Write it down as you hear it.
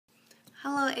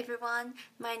Hello everyone,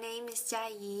 my name is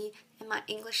Jiayi and my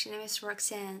English name is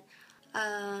Roxanne.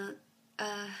 Uh,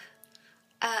 uh,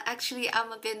 Actually,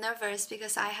 I'm a bit nervous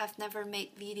because I have never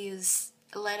made videos,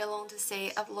 let alone to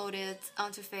say upload it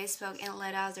onto Facebook and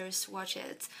let others watch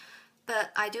it. But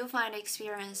I do find the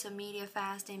experience of media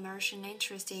fast immersion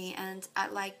interesting, and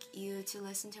I'd like you to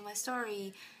listen to my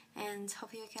story and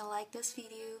hope you can like this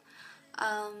video.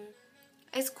 Um,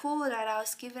 it's cool that I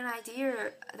was given an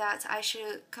idea that I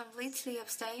should completely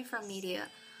abstain from media.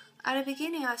 At the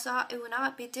beginning, I thought it would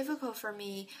not be difficult for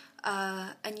me,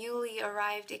 a newly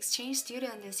arrived exchange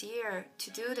student this year,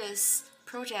 to do this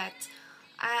project.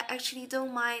 I actually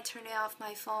don't mind turning off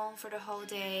my phone for the whole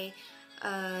day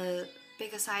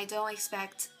because I don't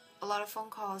expect a lot of phone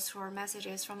calls or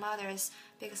messages from others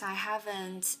because I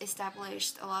haven't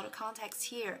established a lot of contacts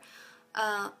here.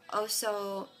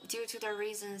 Also, due to the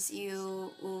reasons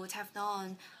you would have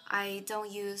known, I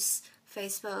don't use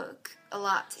Facebook a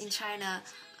lot in China,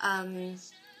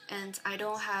 and I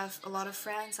don't have a lot of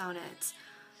friends on it.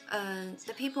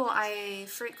 The people I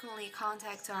frequently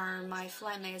contact are my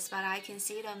flatmates, but I can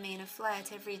see them in a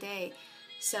flat every day,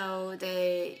 so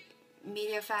the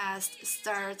media fast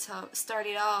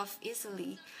started off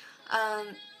easily.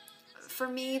 For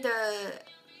me, the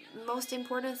most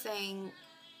important thing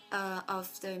of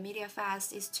the media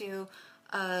fast is to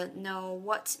know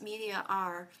what media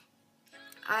are.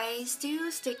 I still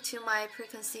stick to my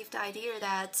preconceived idea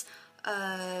that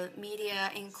media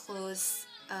includes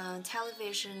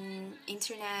television,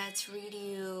 internet,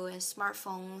 radio, and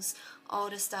smartphones, all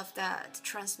the stuff that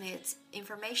transmits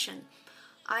information.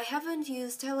 I haven't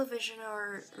used television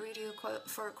or radio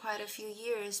for quite a few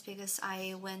years because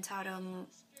I went out of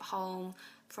home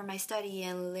for my study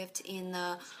and lived in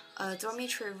a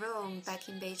dormitory room back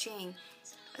in Beijing.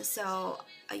 So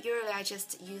usually I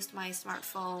just used my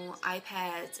smartphone,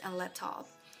 iPad, and laptop.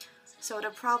 So the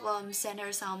problem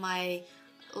centers on my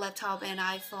laptop and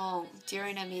iPhone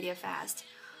during a media fast.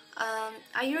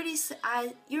 I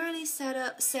usually set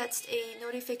a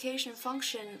notification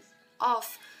function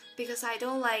off because I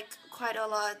don't like quite a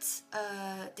lot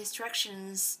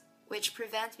distractions which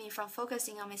prevent me from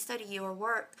focusing on my study or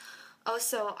work.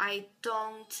 Also, I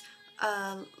don't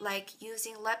like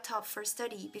using laptop for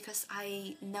study because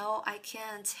I know I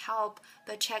can't help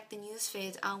but check the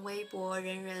newsfeed on Weibo,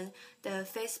 Renren, the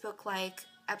Facebook-like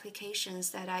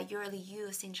applications that I usually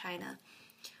use in China.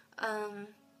 The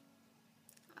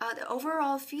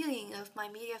overall feeling of my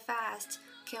media fast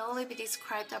can only be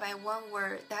described by one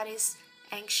word, that is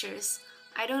anxious.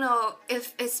 I don't know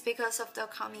if it's because of the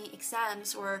coming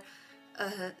exams or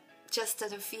just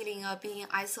the feeling of being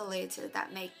isolated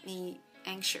that make me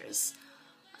anxious.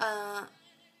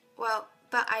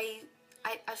 But I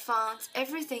found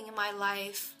everything in my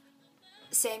life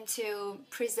seemed to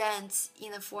present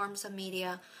in the forms of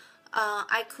media.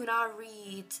 I could not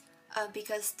read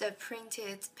because the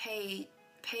printed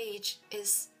page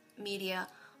is media.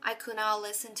 I could not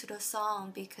listen to the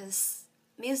song because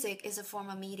music is a form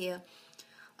of media.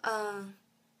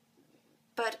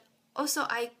 But also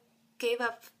I gave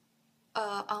up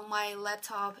on my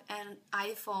laptop and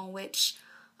iPhone, which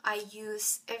I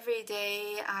use every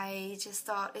day. I just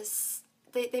thought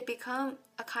they become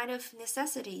a kind of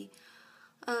necessity.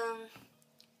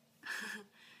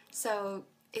 So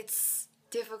it's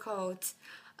difficult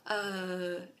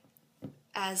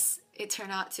as it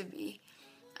turned out to be.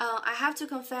 I have to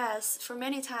confess, for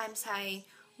many times I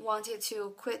wanted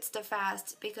to quit the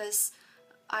fast because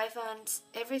I found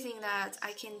everything that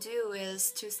I can do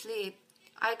is to sleep.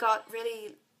 I got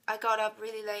up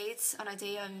really late on a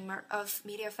day of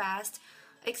media fast.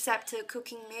 Except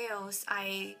cooking meals,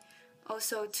 I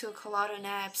also took a lot of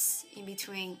naps in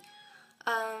between.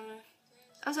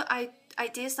 Also, I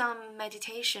did some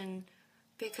meditation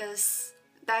because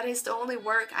that is the only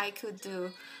work I could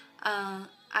do.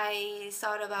 I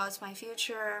thought about my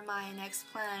future, my next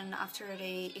plan after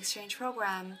the exchange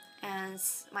program, and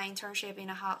my internship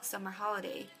in a summer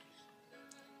holiday.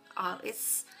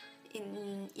 It's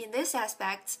in this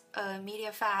aspect,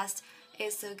 media fast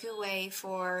is a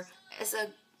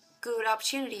good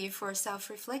opportunity for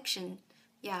self-reflection.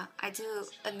 Yeah, I do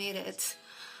admit it.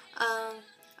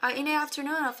 In the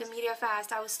afternoon of the media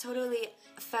fast, I was totally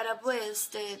fed up with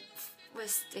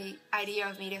the idea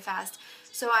of media fast.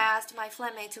 So I asked my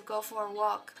flatmate to go for a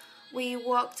walk. We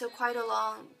walked quite a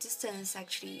long distance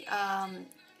actually.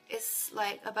 It's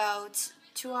like about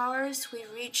 2 hours. We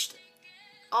reached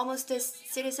almost the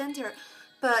city center,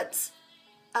 but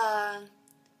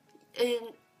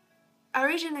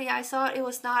originally I thought it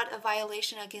was not a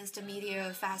violation against the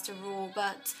media fast rule,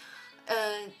 but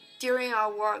during our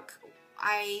walk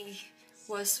I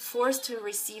was forced to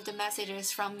receive the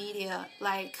messages from media,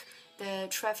 like the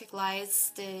traffic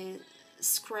lights, the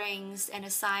screens and the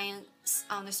signs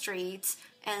on the streets,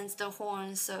 and the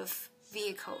horns of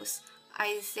vehicles.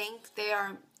 I think they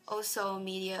are also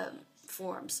media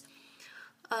forms.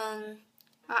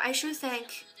 I should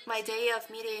thank my day of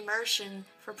media immersion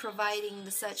for providing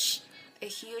such a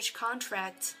huge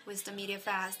contract with the Media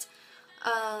Fest,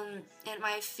 and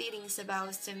my feelings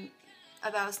about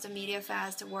the Media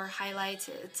Fest were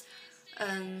highlighted,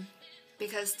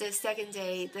 because the second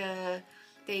day,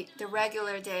 the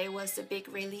regular day, was a big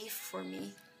relief for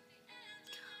me.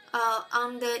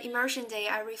 On the immersion day,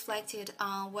 I reflected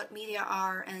on what media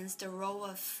are and the role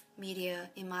of media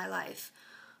in my life.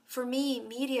 For me,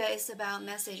 media is about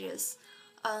messages.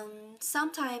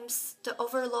 Sometimes the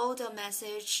overload of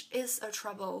message is a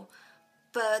trouble,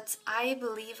 but I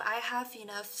believe I have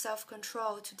enough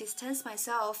self-control to distance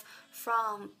myself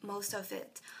from most of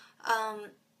it.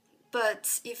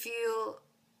 But if you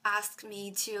ask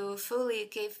me to fully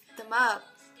give them up,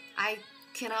 I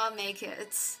cannot make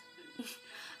it.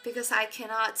 Because I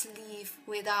cannot live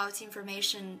without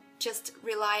information, just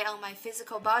rely on my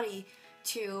physical body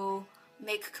to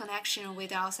make connection with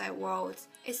the outside world.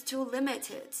 It's too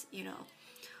limited, you know.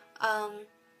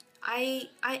 I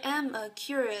am a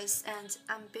curious and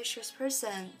ambitious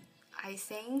person, I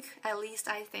think, at least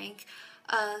I think.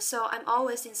 So I'm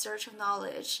always in search of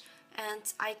knowledge, and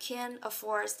I can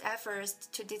afford efforts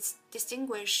to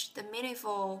distinguish the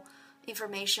meaningful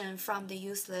information from the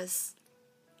useless.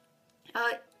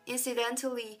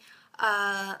 Incidentally,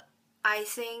 I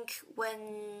think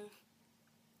when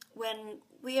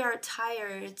we are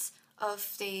tired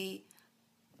of the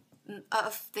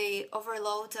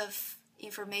overload of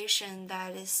information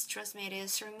that is transmitted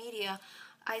through media,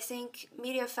 I think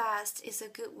Media Fast is a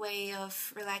good way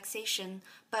of relaxation,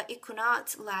 but it could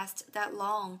not last that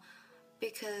long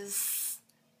because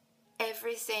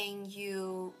everything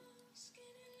you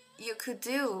could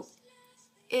do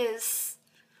is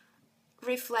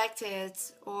reflected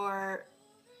or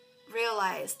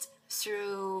realized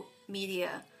through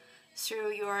media,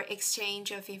 through your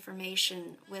exchange of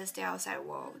information with the outside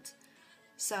world.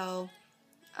 So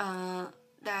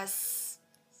that's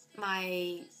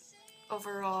my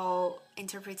overall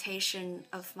interpretation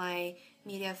of my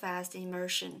Media Fast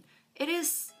immersion. It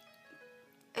is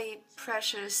a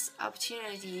precious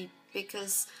opportunity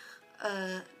because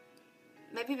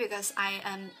maybe because I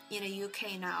am in the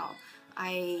UK now,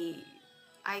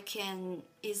 I can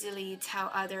easily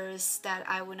tell others that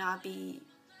I will not be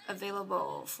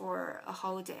available for a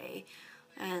whole day,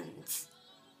 and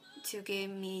to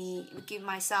give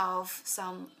myself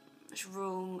some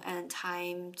room and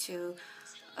time to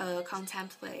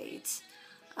contemplate.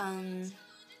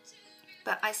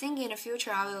 But I think in the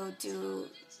future I will do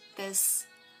this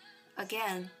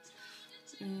again,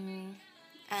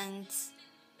 and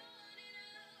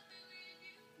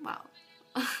well.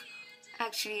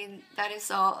 Actually, that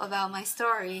is all about my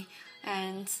story,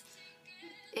 and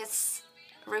it's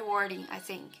rewarding, I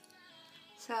think.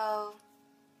 So,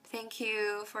 thank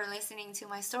you for listening to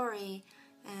my story,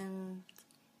 and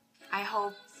I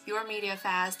hope your Media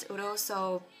Fast would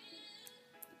also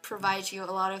provide you a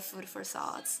lot of food for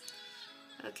thoughts.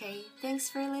 Okay, thanks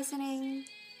for listening.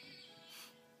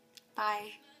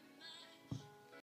 Bye.